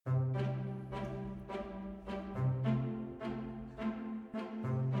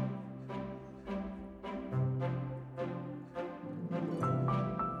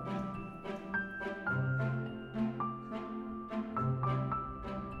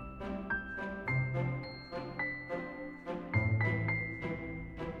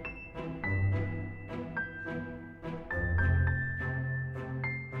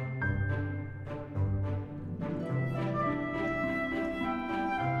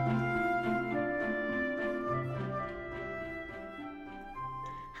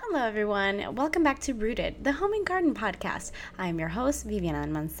Hello, everyone. Welcome back to Rooted, the Home and Garden podcast. I'm your host, Viviana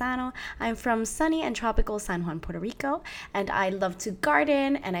Manzano. I'm from sunny and tropical San Juan, Puerto Rico, and I love to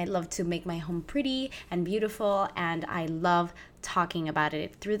garden, and I love to make my home pretty and beautiful, and I love talking about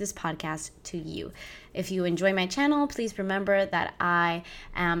it through this podcast to you. If you enjoy my channel, please remember that I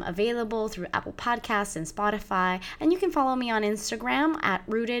am available through Apple Podcasts and Spotify, and you can follow me on Instagram at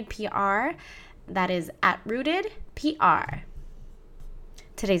RootedPR. That is at RootedPR.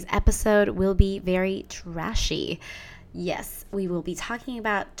 Today's episode will be very trashy. Yes, we will be talking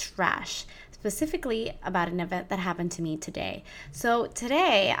about trash, specifically about an event that happened to me today. So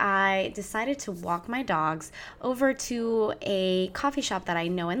today I decided to walk my dogs over to a coffee shop that I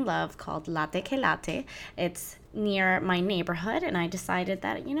know and love called Latte Que Latte. It's near my neighborhood, and I decided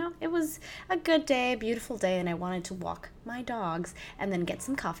that, it was a good day, beautiful day, and I wanted to walk my dogs and then get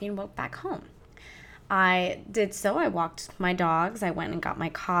some coffee and walk back home. I did so. I walked my dogs. I went and got my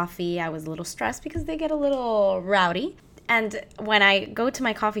coffee. I was a little stressed because they get a little rowdy. And when I go to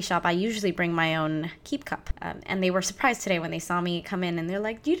my coffee shop, I usually bring my own keep cup. And they were surprised today when they saw me come in and they're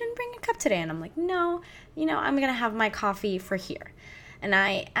like, "You didn't bring a cup today?" And I'm like, "No, I'm going to have my coffee for here." And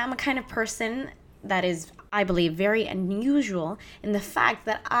I am a kind of person that is, I believe, very unusual in the fact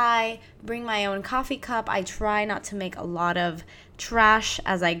that I bring my own coffee cup. I try not to make a lot of trash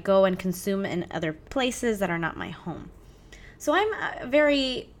as I go and consume in other places that are not my home. So I'm a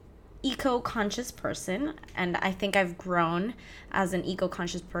very eco-conscious person, and I think I've grown as an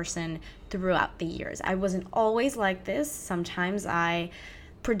eco-conscious person throughout the years. I wasn't always like this. Sometimes I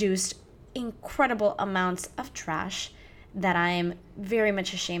produced incredible amounts of trash that I'm very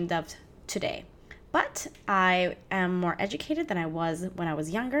much ashamed of today. But I am more educated than I was when I was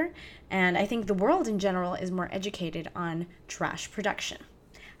younger, and I think the world in general is more educated on trash production.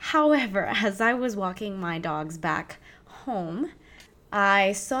 However, as I was walking my dogs back home,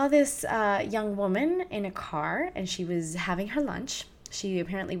 I saw this young woman in a car, and she was having her lunch. She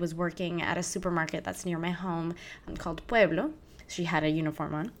apparently was working at a supermarket that's near my home called Pueblo. She had a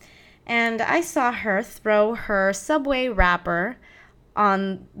uniform on. And I saw her throw her Subway wrapper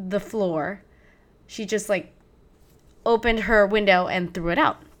on the floor. She just opened her window and threw it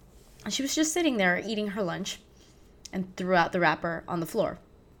out. She was just sitting there eating her lunch and threw out the wrapper on the floor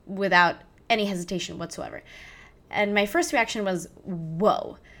without any hesitation whatsoever. And my first reaction was,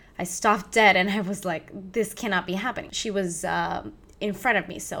 whoa. I stopped dead and I was like, this cannot be happening. She was in front of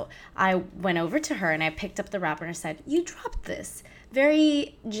me. So I went over to her and I picked up the wrapper and I said, "You dropped this,"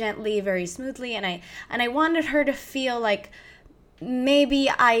 very gently, very smoothly. And I wanted her to feel like maybe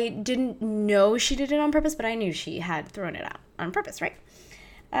I didn't know she did it on purpose, but I knew she had thrown it out on purpose, right?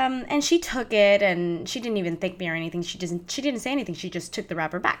 And she took it, and she didn't even thank me or anything. She didn't say anything. She just took the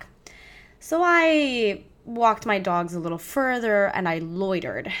wrapper back. So I walked my dogs a little further, and I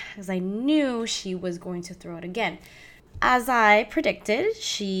loitered, because I knew she was going to throw it again. As I predicted,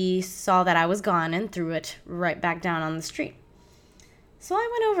 she saw that I was gone and threw it right back down on the street. So I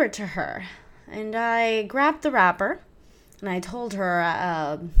went over to her, and I grabbed the wrapper, and I told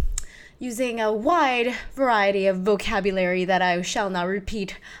her, using a wide variety of vocabulary that I shall not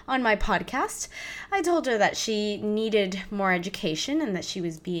repeat on my podcast, I told her that she needed more education and that she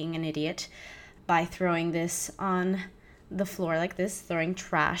was being an idiot by throwing this on the floor like this, throwing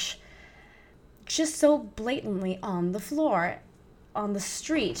trash just so blatantly on the floor, on the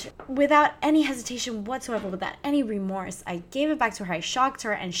street, without any hesitation whatsoever, without any remorse. I gave it back to her, I shocked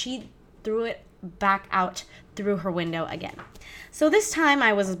her, and she threw it back out through her window again. So this time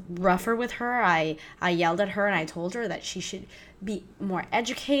I was rougher with her. I yelled at her and I told her that she should be more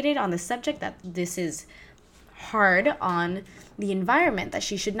educated on the subject, that this is hard on the environment, that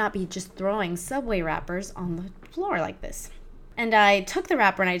she should not be just throwing Subway wrappers on the floor like this. And I took the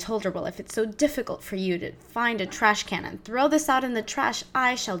wrapper and I told her, well, if it's so difficult for you to find a trash can and throw this out in the trash,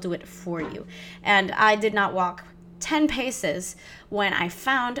 I shall do it for you. And I did not walk 10 paces when I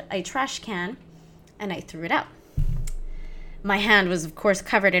found a trash can and I threw it out. My hand was, of course,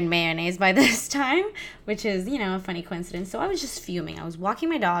 covered in mayonnaise by this time, which is, a funny coincidence. So I was just fuming. I was walking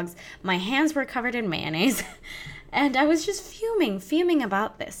my dogs. My hands were covered in mayonnaise. And I was just fuming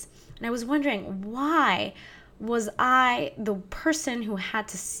about this. And I was wondering, why was I the person who had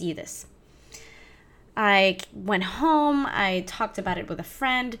to see this? I went home. I talked about it with a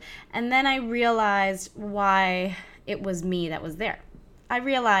friend. And then I realized why it was me that was there. I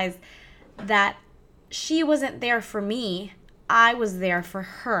realized that she wasn't there for me. I was there for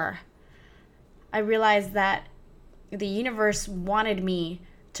her. I realized that the universe wanted me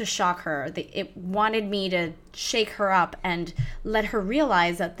to shock her. It wanted me to shake her up and let her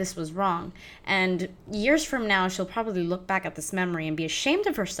realize that this was wrong. And years from now, she'll probably look back at this memory and be ashamed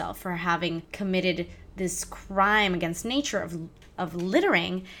of herself for having committed this crime against nature of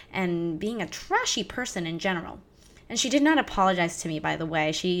littering and being a trashy person in general. And she did not apologize to me, by the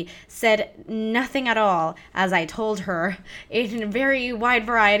way. She said nothing at all, as I told her, in a very wide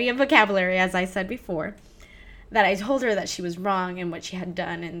variety of vocabulary, as I said before, that I told her that she was wrong in what she had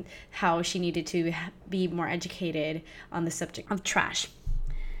done and how she needed to be more educated on the subject of trash.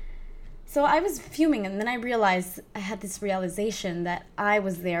 So I was fuming, and then I realized, I had this realization that I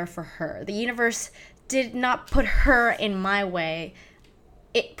was there for her. The universe did not put her in my way.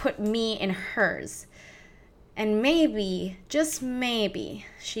 It put me in hers. And maybe, just maybe,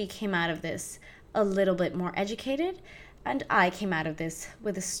 she came out of this a little bit more educated, and I came out of this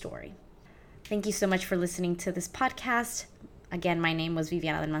with a story. Thank you so much for listening to this podcast. Again, my name was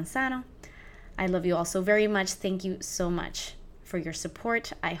Viviana del Manzano. I love you all so very much. Thank you so much for your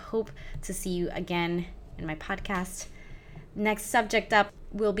support. I hope to see you again in my podcast. Next subject up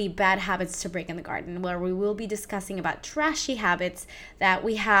will be bad habits to break in the garden, where we will be discussing about trashy habits that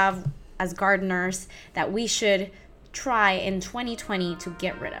we have as gardeners that we should try in 2020 to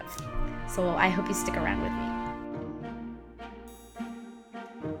get rid of. So I hope you stick around with me.